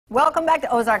Welcome back to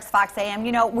Ozarks Fox AM.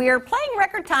 You know, we're playing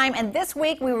Record Time, and this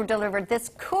week we were delivered this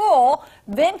cool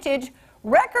vintage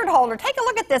record holder. Take a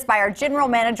look at this by our general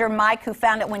manager, Mike, who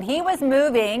found it when he was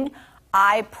moving.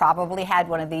 I probably had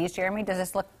one of these. Jeremy, does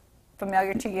this look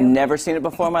familiar to you? Never seen it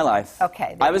before in my life.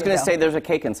 Okay. I was going to say there's a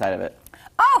cake inside of it.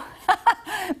 Oh,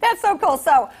 that's so cool.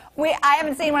 So I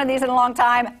haven't seen one of these in a long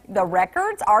time. The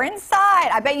records are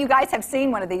inside. I bet you guys have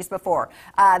seen one of these before.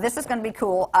 This is going to be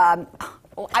cool.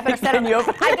 I better set it.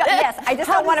 Yes, I just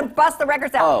don't want to bust the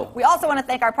records out. Oh. We also want to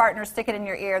thank our partners, Stick It in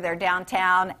Your Ear. They're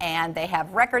downtown, and they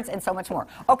have records and so much more.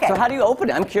 Okay. So how do you open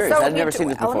it? I'm curious. So I've never seen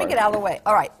this before. Let me get out of the way.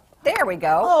 All right. There we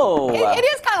go. Oh. It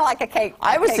is kind of like a cake.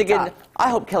 I was thinking, top. I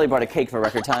hope Kelly brought a cake for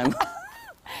Record Time.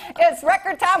 It's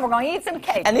record time. We're going to eat some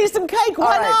cake. And eat some cake.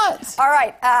 Why not? All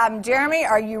right. Jeremy,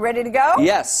 are you ready to go?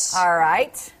 Yes. All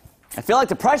right. I feel like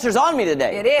the pressure's on me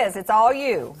today. It is. It's all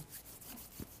you.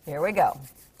 Here we go.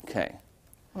 Okay.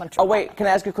 Oh, wait. Can I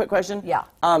ask a quick question? Yeah.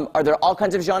 Are there all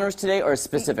kinds of genres today or a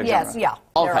specific genre? Yes, yeah.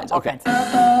 All kinds. All okay. kinds.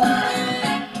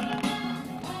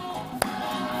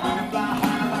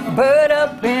 Bird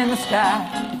up in the sky.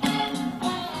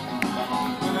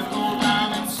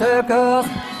 Circles.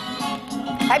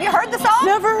 Have you heard the song?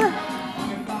 Never.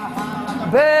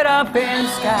 Bird up in the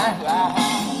sky.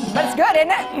 But it's good,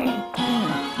 isn't it?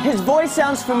 His voice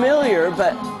sounds familiar,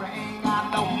 but...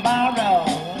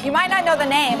 You might not know the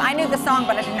name. I knew the song,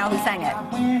 but I didn't know who sang it.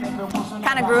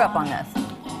 Kind of grew up on this.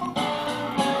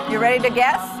 You ready to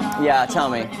guess? Yeah, tell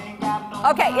me.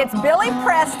 Okay, it's Billy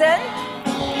Preston.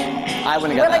 I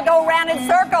wouldn't have got Will it go round in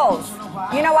circles?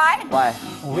 You know why? Why?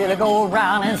 Will it go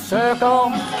round in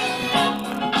circles?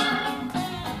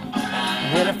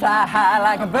 Will it fly high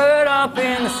like a bird up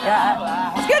in the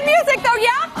sky? It's good music, though,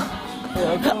 yeah?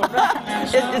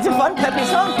 It's a fun, peppy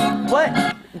song. What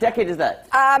decade is that?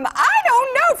 I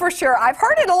don't know for sure. I've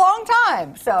heard it a long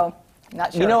time, so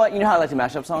not sure. You know what? You know how I like to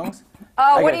mash up songs?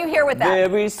 Oh, what do you hear with that?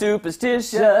 Very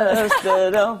superstitious,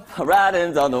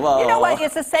 writings on the wall. You know what?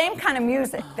 It's the same kind of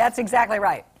music. That's exactly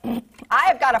right. I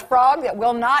have got a frog that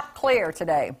will not clear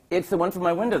today. It's the one from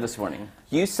my window this morning.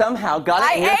 You somehow got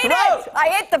it in your throat.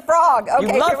 I ate the frog.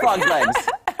 Okay, you love frog legs.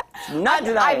 Not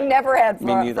denied. I've never had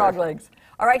Me frog legs.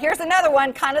 All right, here's another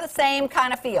one, kind of the same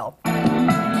kind of feel.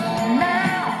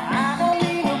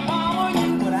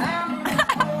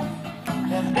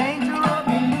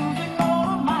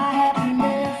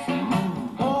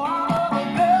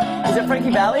 Is it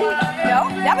Frankie Valli? No,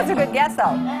 that was a good guess,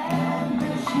 though.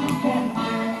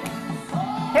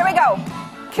 Here we go.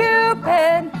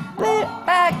 Cupid, lit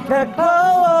back the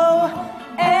bow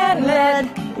and let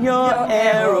your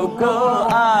arrow go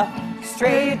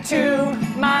straight to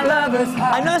my lover's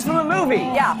heart. I know this from a movie.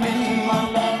 Yeah.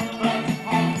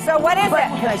 So what is it?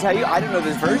 Can I tell you? I don't know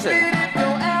this version.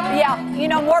 Yeah, you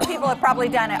know, more people have probably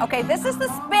done it. Okay, this is the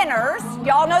Spinners.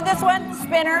 Y'all know this one?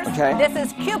 Spinners. Okay. This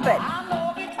is Cupid.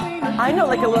 I know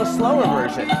like a little slower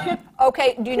version.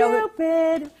 Okay, do you know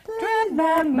Cupid, lit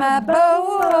my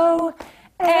bow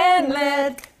and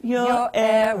let your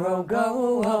arrow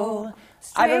go.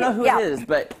 I don't know who it is,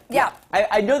 but yeah,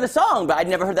 I know the song, but I'd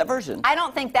never heard that version. I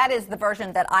don't think that is the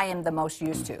version that I am the most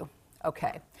used to.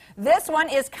 Okay, this one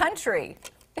is country.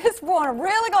 This one,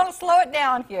 really going to slow it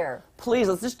down here. Please,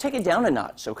 let's just take it down a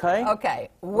notch, okay? Okay,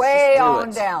 way on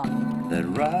it. down. That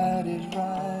right is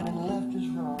right and left is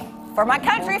wrong. For my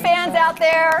country fans out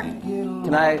there,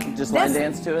 Can I just line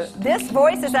dance to it? this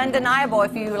voice is undeniable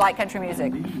if you like country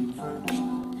music.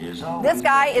 This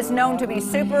guy is known to be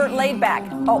super laid back.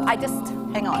 Oh,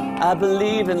 hang on. I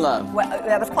believe in love. Well,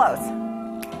 that was close.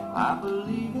 I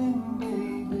believe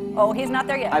in Oh, he's not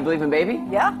there yet. I believe in baby?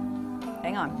 Yeah?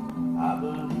 Hang on. I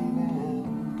believe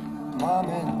in mom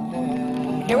and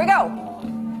dad. Here we go.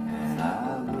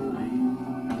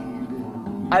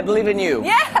 I believe in you.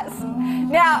 Yes!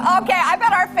 Now, okay, I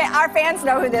bet our fans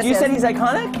know who this is. You said he's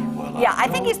iconic? Yeah, I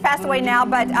think he's passed away now,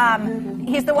 but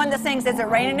he's the one that sings Is It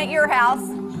Raining at Your House?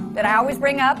 That I always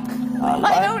bring up.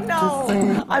 I don't know.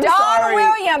 I'm Don sorry.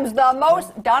 Williams,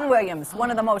 Don Williams,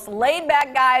 one of the most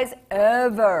laid-back guys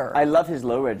ever. I love his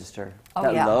low register. Oh,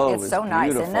 that yeah, low it's is so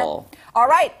nice, beautiful. isn't it? All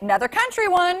right, another country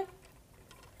one.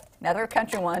 Another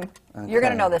country one. Okay. You're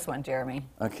going to know this one, Jeremy.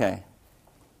 Okay.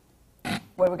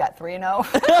 What do we got, 3-0? I'm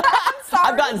sorry.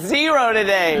 I've got 0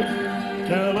 today.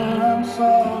 Tell her I'm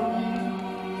sorry.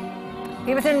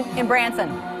 He was in Branson.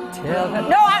 Tell her.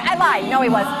 No, I lied. No, he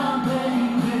wasn't.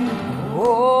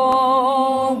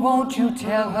 Oh, won't you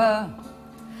tell her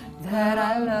that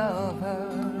I love her?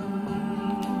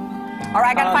 All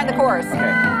right, I got to find the chorus.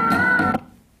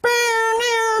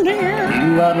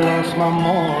 You had lost my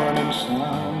morning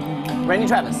sun. Randy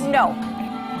Travis. No.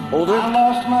 Older? I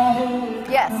lost my head.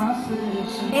 Yes.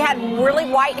 He had really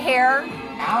white hair.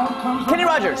 Kenny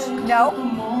Rogers. No.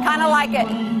 Kind of like it.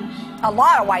 A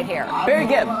lot of white hair. Barry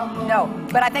Gibb. No.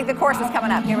 But I think the chorus is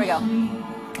coming up. Here we go.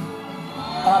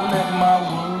 I let my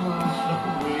words slip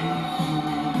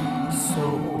away.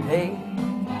 So, hey.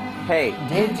 Hey.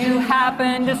 Did you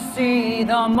happen to see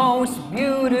the most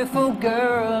beautiful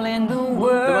girl in the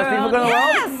world? The most beautiful girl in the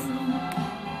world? Yes.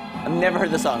 I've never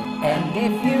heard the song. And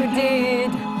if you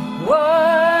did,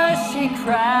 was she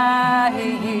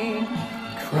crying,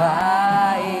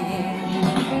 crying?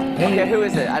 Okay, who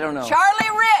is it? I don't know. Charlie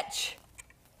Rich.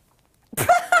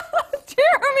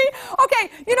 Jeremy. Okay,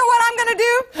 you know what I'm gonna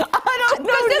do? I don't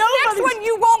know. This next one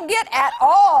you won't get at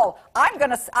all. I'm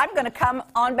gonna come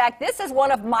on back. This is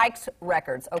one of Mike's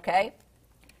records, okay?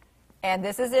 And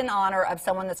this is in honor of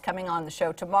someone that's coming on the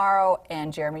show tomorrow.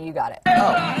 And Jeremy, you got it.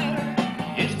 Oh.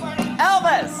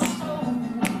 Elvis.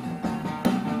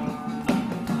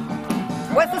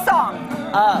 What's the song?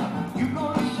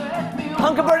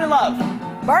 Hunk of Burning Love.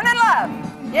 Burning Love.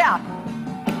 Yeah.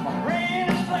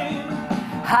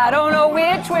 I don't know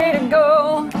which way to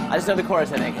go. I just know the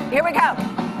chorus, I think. Here we go.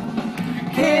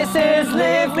 Kisses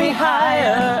lift me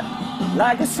higher,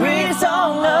 like a sweet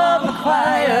song of a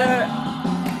choir.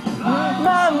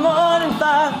 My morning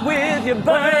fight with your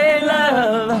burning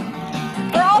love.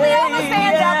 For all the Elvis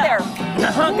fans out there.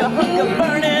 Hunk of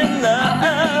burning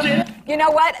love. You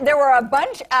know what? There were a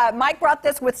bunch. Mike brought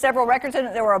this with several records in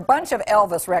it. There were a bunch of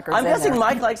Elvis records I'm in guessing there.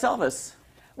 Mike likes Elvis.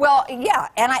 Well, yeah,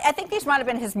 and I think these might have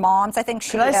been his mom's. I think she.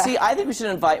 Should I see? I think we should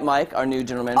invite Mike, our new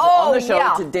general manager, Oh, on the show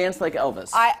yeah. to dance like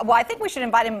Elvis. I think we should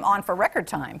invite him on for record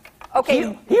time.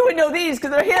 Okay. He would know these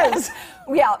because they're his.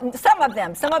 Yeah, some of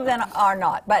them are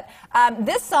not. But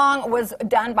this song was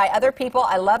done by other people.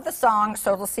 I love the song,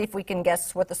 so we'll see if we can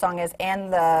guess what the song is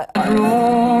and the.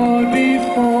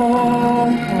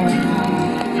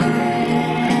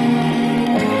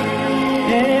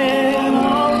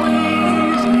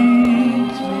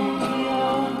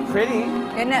 Pretty.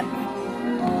 Isn't it?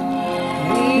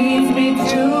 Leads me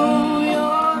to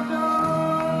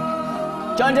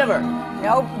John Denver.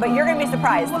 No, but you're going to be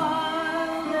surprised.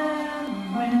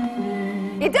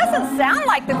 It doesn't sound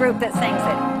like the group that sings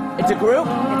it. It's a group?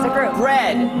 It's a group.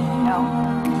 Red. No.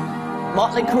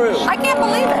 Motley Crue. I can't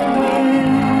believe it.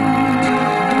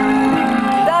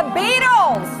 The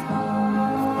Beatles.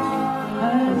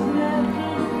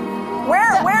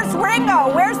 Where's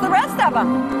Ringo? Where's the rest of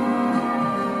them?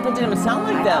 That didn't even sound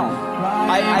like them.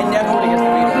 I never would have guessed the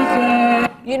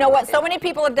Beatles. You know what? So many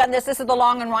people have done this. This is the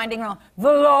long and winding road.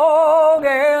 The long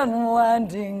and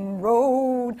winding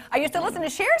road. I used to listen to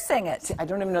Cher sing it. I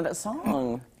don't even know that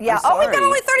song. Yeah. I'm Oh, we've got sorry.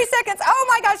 only 30 seconds. Oh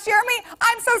my gosh, Jeremy,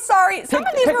 I'm so sorry. Some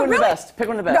of these pick were one of the really best. Pick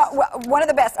one of the best. No, one of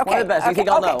the best. Okay. One of the best. You Okay, think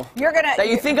I'll okay. know? You're gonna. That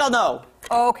you think I'll know.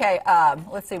 Okay.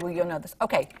 Let's see. Well, you'll know this.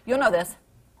 Okay. You'll know this.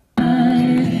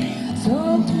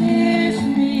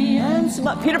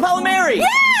 Peter, Paul, and Mary.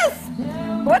 Yes.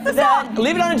 What's the song?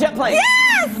 Leave it on a jet plane.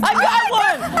 Yes. I got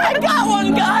one. I got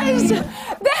one, guys. That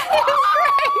is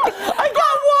great. I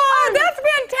got one. That's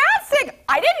fantastic.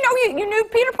 I didn't know you knew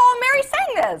Peter, Paul, and Mary sang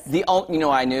this. You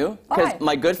know I knew because Why?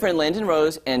 my good friend Landon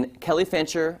Rose and Kelly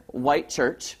Fancher White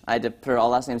Church, I had to put all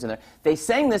last names in there. They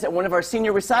sang this at one of our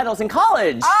senior recitals in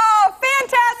college. Oh,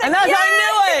 fantastic. And that's how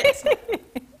I knew it.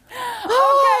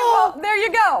 Okay, well, there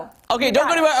you go. Okay, don't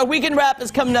go anywhere. Our weekend wrap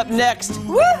is coming up next.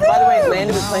 Woohoo! By the way,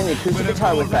 Landon was playing the acoustic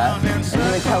guitar with that, and him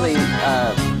and Kelly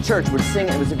Church would sing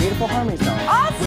it. It was a beautiful harmony song. Awesome.